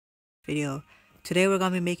video. Today we're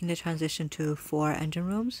going to be making the transition to 4 engine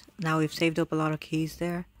rooms. Now we've saved up a lot of keys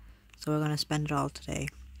there, so we're going to spend it all today.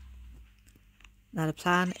 Now the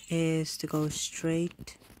plan is to go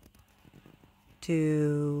straight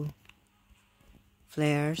to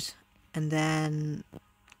flares and then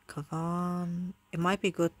Kavan. It might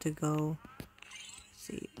be good to go, let's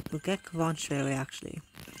see, we'll get Kavan straight away actually,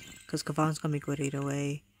 because Kavan's going to be good either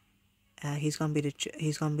way. He's gonna be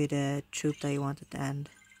the troop that you want at the end,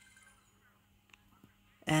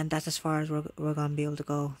 and that's as far as we're gonna be able to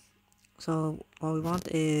go. So what we want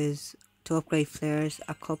is to upgrade flares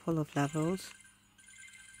a couple of levels,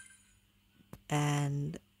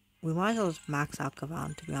 and we might as well just max out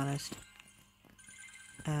Kavan, to be honest.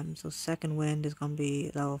 So second wind is gonna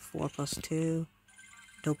be level 4+2.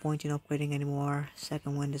 No point in upgrading anymore.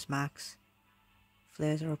 Second wind is max.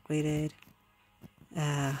 Flares are upgraded.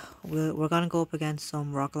 We're gonna go up against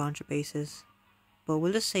some rocket launcher bases, but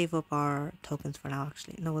we'll just save up our tokens for now.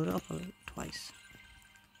 Actually, no, we'll upload it twice.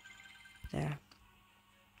 There.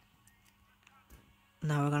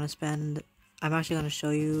 Now we're gonna spend. I'm actually gonna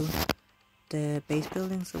show you the base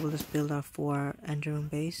building, so we'll just build our 4 engine room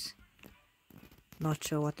base. Not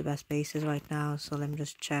sure what the best base is right now, so let me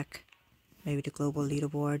just check. Maybe the global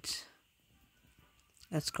leaderboards.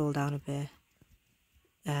 Let's scroll down a bit.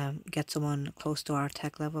 Get someone close to our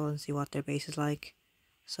tech level and see what their base is like.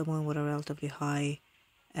 Someone with a relatively high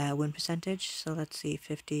win percentage. So let's see,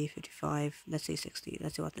 50, 55, let's see 60.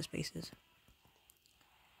 Let's see what this base is.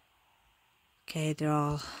 Okay, they're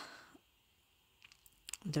all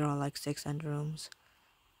like 6 end rooms.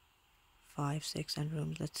 5, 6 end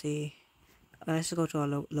rooms. Let's see. Let's just go to our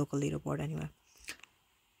local leaderboard anyway.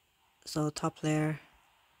 So top player.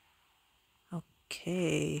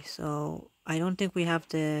 Okay, so I don't think we have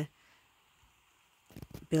the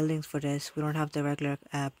buildings for this. We don't have the regular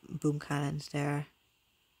boom cannons there,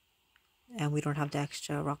 and we don't have the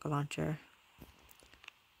extra rocket launcher,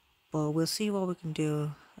 but we'll see what we can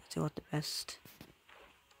do. Let's see what the best.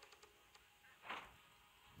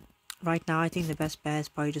 Right now I think the best bet is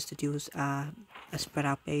probably just to do a spread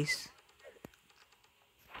out base,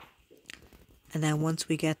 and then once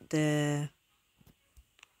we get the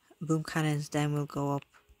boom cannons, then we'll go up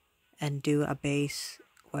and do a base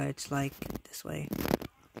where it's like this way.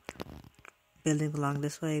 Buildings along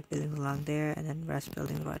this way, buildings along there, and then rest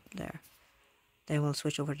buildings right there. Then we'll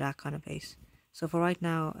switch over to that kind of base. So for right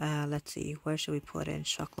now, let's see, where should we put in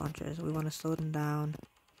shock launchers? We want to slow them down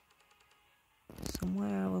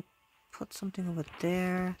somewhere. We'll put something over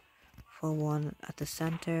there. Put one at the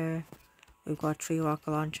center. We've got 3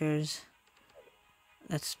 rocket launchers.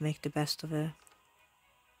 Let's make the best of it.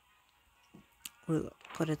 We'll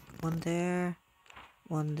put it one there,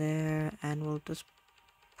 and we'll just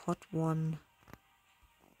put one.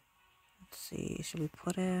 Let's see, should we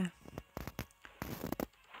put one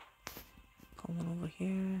over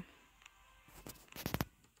here?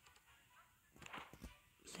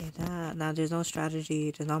 Say that. Now there's no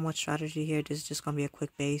strategy, there's not much strategy here, this is just gonna be a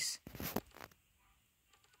quick base.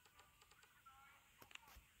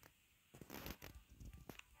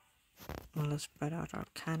 Well, let's spread out our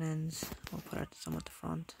cannons. We'll put some at the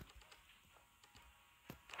front.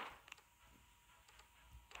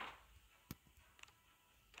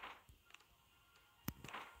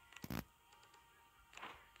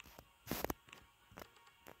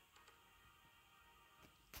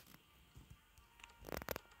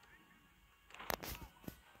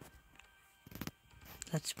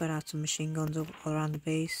 Let's spread out some machine guns all around the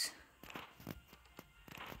base.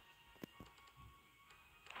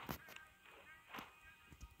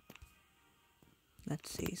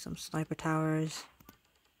 Let's see, some sniper towers.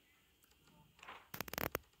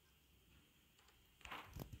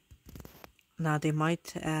 Now they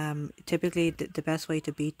might, typically the best way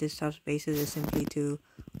to beat this type of bases is simply to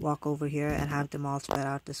walk over here and have them all spread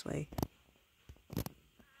out this way.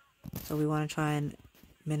 So we want to try and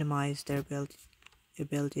minimize their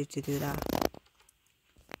ability to do that.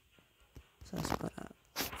 So let's put a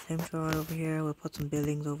flamethrower over here, we'll put some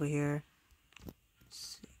buildings over here.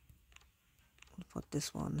 Put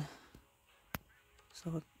this one.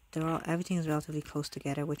 So everything is relatively close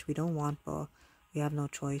together, which we don't want, but we have no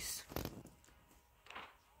choice.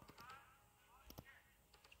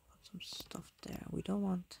 Put some stuff there. We don't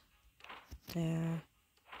want there.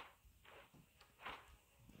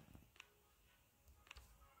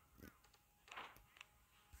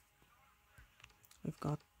 We've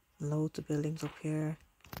got loads of buildings up here.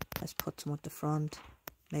 Let's put some at the front,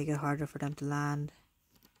 make it harder for them to land.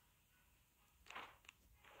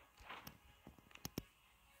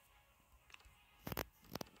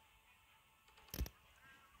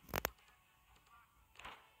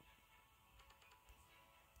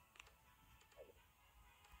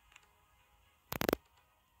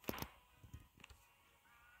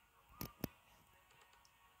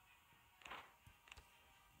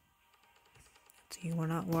 See,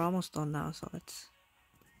 we're almost done now, so let's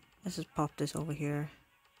just pop this over here.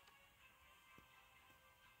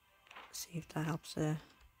 See if that helps.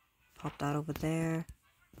 Pop that over there.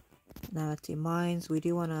 Now let's see, mines. We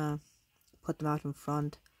do want to put them out in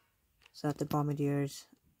front so that the bombardiers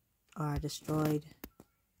are destroyed.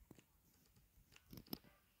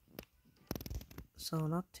 So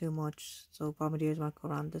not too much. So bombardiers might go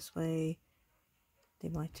around this way. They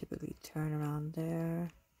might typically turn around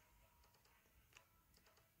there.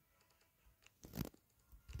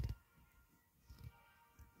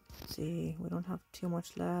 Let's see, we don't have too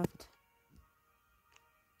much left.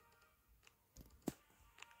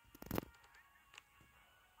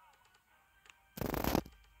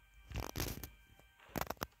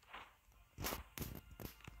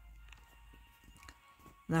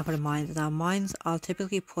 Now for the mines. Now mines I'll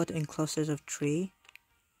typically put in clusters of 3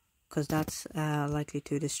 because that's likely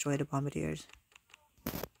to destroy the bombardiers.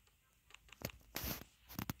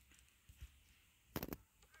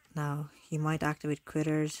 Now he might activate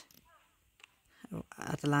critters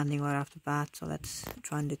at the landing right off the bat, so let's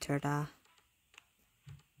try and deter that.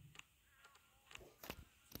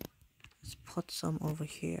 Let's put some over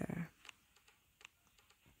here.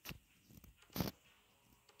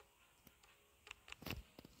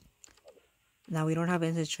 Now we don't have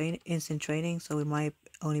instant training, so we might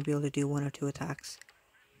only be able to do 1 or 2 attacks.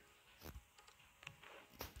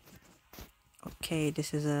 Okay,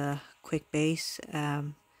 this is a quick base.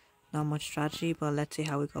 Not much strategy, but let's see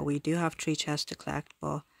how we go. We do have 3 chests to collect,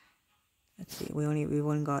 but let's see. We've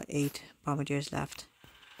only got 8 bombardiers left,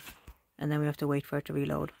 and then we have to wait for it to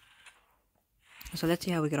reload. So let's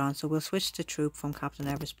see how we get on. So we'll switch the troop from Captain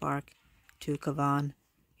Everspark to Kavan.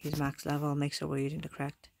 He's max level. Make sure we're using the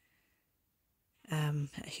correct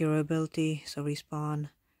hero ability. So respawn.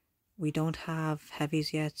 We don't have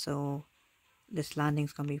heavies yet, so this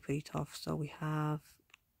landing's gonna be pretty tough. So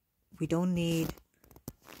we don't need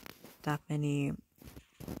that many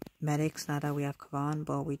medics now that we have Kavan,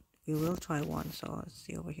 but we will try 1. So let's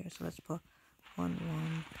see over here. So let's put 1,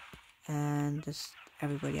 and just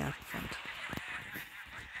everybody out in front.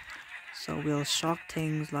 So we'll shock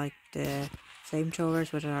things like the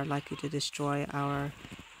flamethrowers, which are likely to destroy our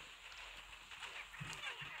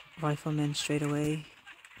riflemen straight away.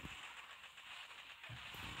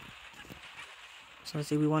 So let's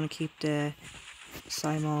see, we want to keep the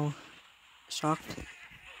Simo shocked.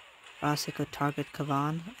 Else it could target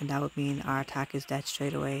Kavan, and that would mean our attack is dead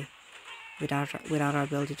straight away without our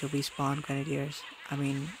ability to respawn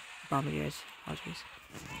bombardiers. Apologies.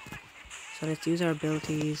 So let's use our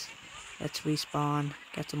abilities. Let's respawn,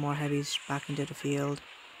 get some more heavies back into the field.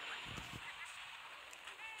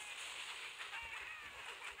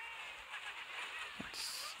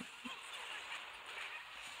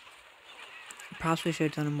 Perhaps we should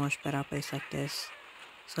have done a much better base like this.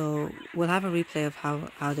 So we'll have a replay of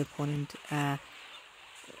how the opponent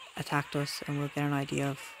attacked us, and we'll get an idea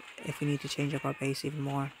of if we need to change up our base even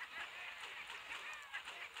more.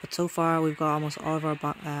 But so far we've got almost all of our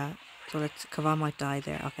so Kavan might die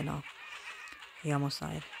there. Okay, no, he almost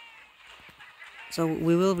died. So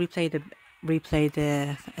we will replay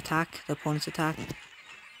the attack, the opponent's attack,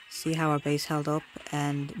 see how our base held up,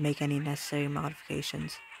 and make any necessary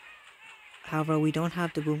modifications. However, we don't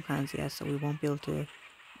have the boom cannons yet, so we won't be able to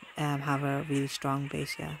have a really strong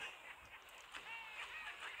base yet.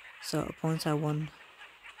 So opponents are 1.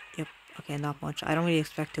 Yep. Okay, not much. I don't really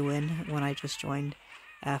expect to win when I just joined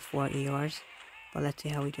 4 ERs, but let's see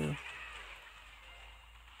how we do.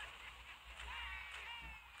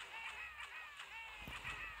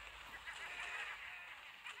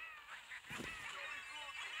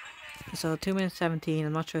 So 2 minutes 17.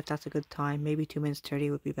 I'm not sure if that's a good time. Maybe 2 minutes 30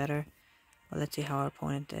 would be better. But let's see how our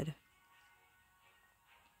opponent did.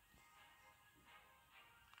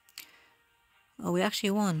 Oh, we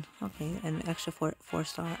actually won. Okay, an extra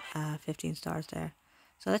 15 stars there.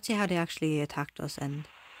 So let's see how they actually attacked us and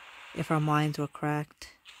if our mines were correct.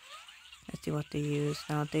 Let's see what they used.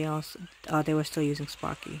 Now they were still using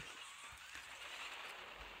Sparky.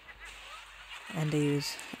 And they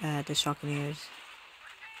use the Shockeneers.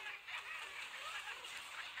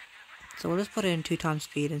 So we'll just put it in 2 times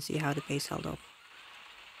speed and see how the base held up.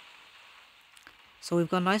 So we've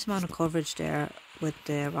got a nice amount of coverage there with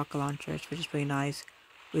the rocket launchers, which is pretty nice.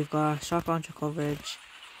 We've got shock launcher coverage.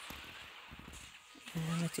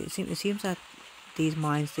 And let's see, it seems that these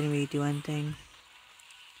mines didn't really do anything.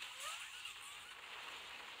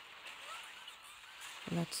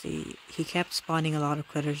 Let's see, he kept spawning a lot of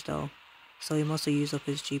critters though, so he must have used up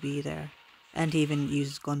his GB there. And he even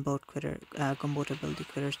uses gunboat ability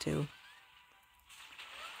critters too.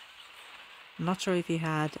 I'm not sure if he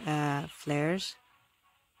had flares,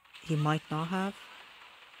 he might not have.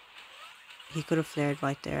 He could have flared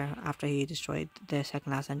right there after he destroyed the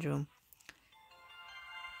second last engine room.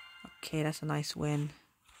 Okay, that's a nice win.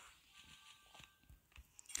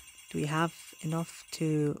 Do we have enough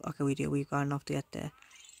to... Okay, we do. We've got enough to get the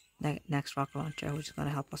next rocket launcher, which is going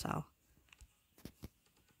to help us out.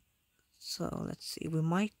 So, let's see. We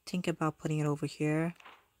might think about putting it over here.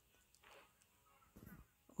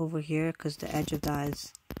 Over here, because the edge of that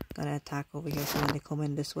is going to attack over here. So when they come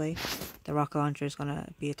in this way, the rocket launcher is going to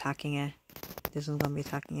be attacking it. This one's going to be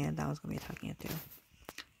attacking it. That one's going to be attacking it too.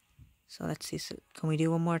 So, let's see. So, can we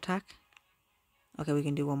do one more attack? Okay, we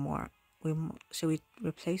can do one more. Should we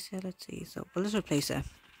replace it? Let's see. So, but let's replace it.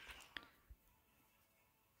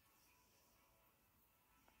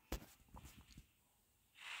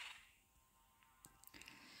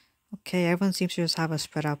 Okay, everyone seems to just have a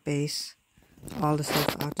spread out base. All the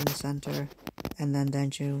stuff out in the center, and then the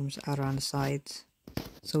engine rooms out around the sides.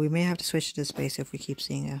 So we may have to switch to this base if we keep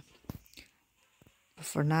seeing it. But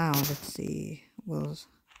for now, let's see. We'll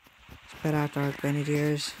spread out our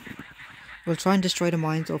grenadiers. We'll try and destroy the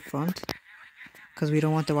mines up front, because we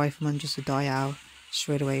don't want the riflemen just to die out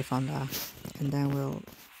straight away from that. And then we'll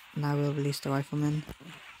release the riflemen.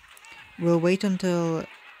 We'll wait until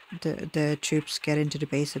the troops get into the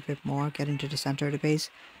base a bit more, get into the center of the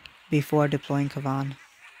base, before deploying Kavan,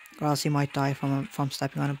 or else he might die from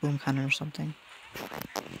stepping on a boom cannon or something.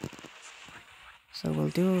 So we'll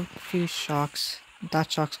do a few shocks. That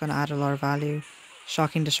shock's going to add a lot of value,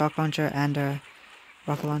 shocking the shock launcher and the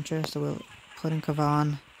rocket launcher. So we'll put in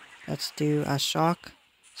Kavan. Let's do a shock.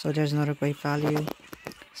 So there's another great value.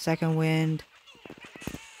 Second wind.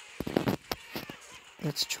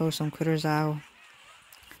 Let's throw some critters out.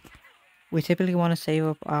 We typically want to save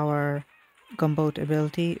up our gunboat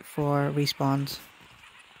ability for respawns.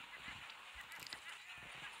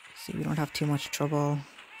 See, we don't have too much trouble.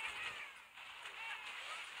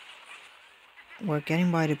 We're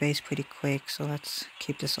getting by the base pretty quick, so let's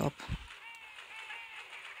keep this up.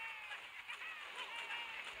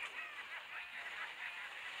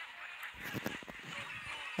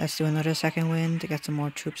 Let's do another second wind to get some more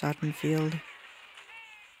troops out in the field.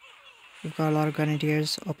 We've got a lot of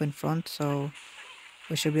grenadiers up in front, so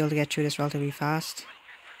we should be able to get through this relatively fast.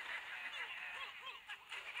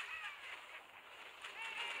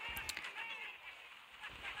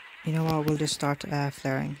 You know what, we'll just start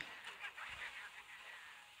flaring.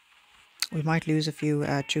 We might lose a few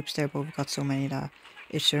troops there, but we've got so many that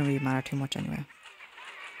it shouldn't really matter too much anyway.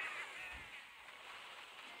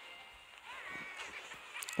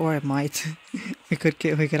 Or it might. we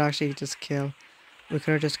could actually just kill. We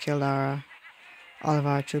could have just killed all of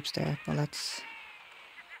our troops there, but let's...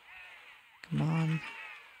 Come on.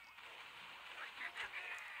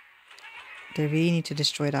 They really need to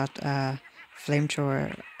destroy that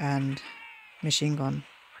flamethrower and machine gun.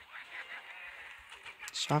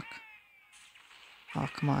 Shock. Oh,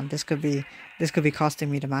 come on. This could be costing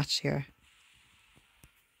me the match here.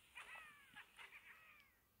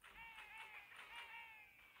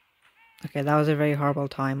 Okay, that was a very horrible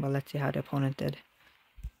time, but let's see how the opponent did.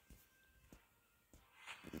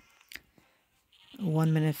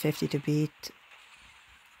 1 minute 50 to beat.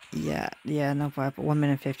 Yeah, no, but 1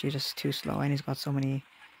 minute 50 just too slow, and he's got so many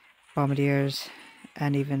bombardiers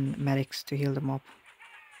and even medics to heal them up.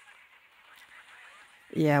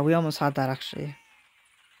 Yeah, we almost had that actually.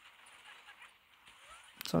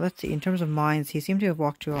 So let's see, in terms of mines, he seemed to have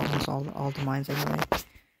walked through almost all the mines anyway.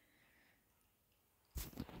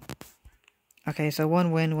 Okay, so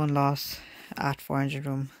 1 win, 1 loss at 4 engine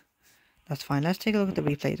room. That's fine. Let's take a look at the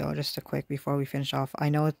replay though, just a quick before we finish off. I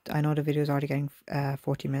know the video is already getting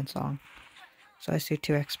 40 minutes long. So let's do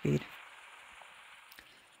 2x speed.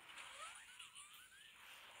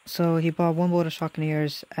 So he bought 1 boat of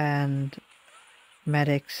Shockeneers and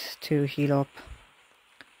medics to heal up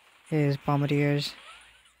his bombardiers.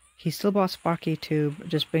 He still bought Sparky to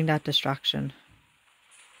just bring that distraction.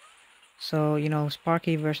 So, you know,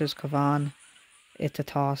 Sparky versus Kavan, it's a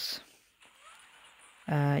toss.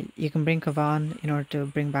 You can bring Kavan in order to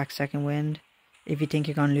bring back second wind if you think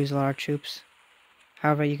you're going to lose a lot of troops.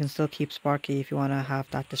 However, you can still keep Sparky if you want to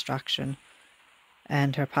have that distraction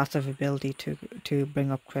and her passive ability to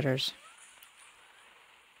bring up critters,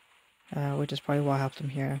 which is probably what helped him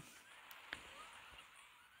here.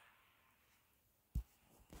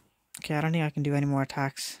 Okay, I don't think I can do any more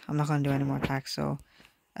attacks. I'm not going to do any more attacks, so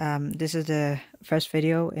this is the first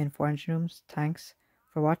video in 4 engine rooms. Thanks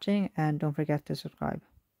for watching, and don't forget to subscribe.